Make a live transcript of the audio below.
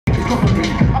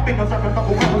I've been on something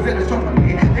fucking rappers in the struggle.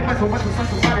 They might so much for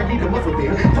somebody need a muscle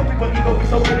there. Some people ego be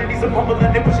so good and need some humble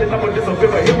and they push it up with this a bit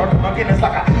of hip hop. Again, it's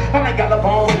like I ain't got a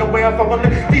ball in the way I'm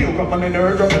fumbling. Still crumbling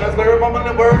nerves, dropping a slur,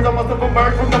 mumbling words. I must have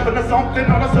emerged from nothing to something.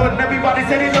 All of a sudden, everybody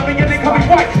said they love me and they call me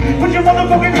white. Put your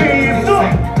motherfucking hands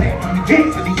up.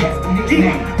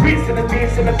 Rittz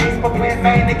in the beast, my plan,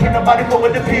 man. They can't nobody go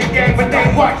with the pig game, but they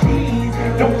white.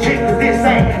 Don't check cause this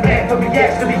ain't bad for me,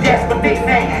 yes, my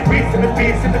nickname. Rittz in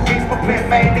the beast, my plan,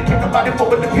 man. They can't nobody go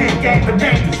with the pig game, but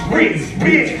they Rittz,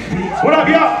 bitch. What up,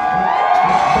 y'all?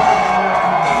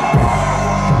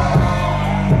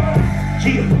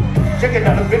 Check it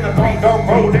out, it's been a long, dark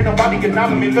road. Ain't nobody get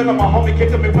down on me. Feeling my homie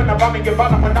kicking me when I'm on me. Get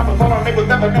bottom when I was on. They was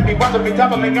never let me watching me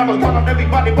toppling. I was telling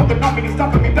everybody fucking on me. They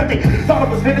stopping me, but they thought it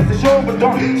was finished. The show was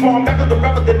done. So I'm back to the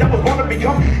rapper that never wanna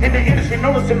become. In the industry,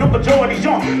 noticing no majority's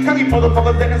young. Cause these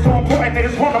motherfuckers that is so important. They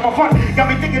just want on my front. Got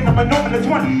me thinking I'm a nominous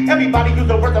one. Everybody use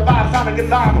the words of vibe, sounding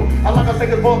reliable. I like I say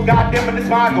it's both goddamn and it's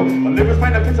Bible. My lyrics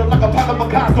paint a picture like a Pablo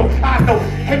Picasso. I know,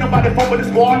 ain't nobody fuck with the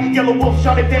squad. Yellow Wolf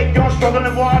shot it, they young,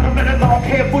 struggling wild. I'm in a long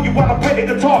hair for you while I play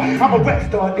the guitar. I'm a rap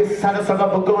star, this is how the song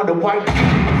I'm going to white.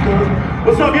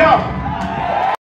 What's up, y'all?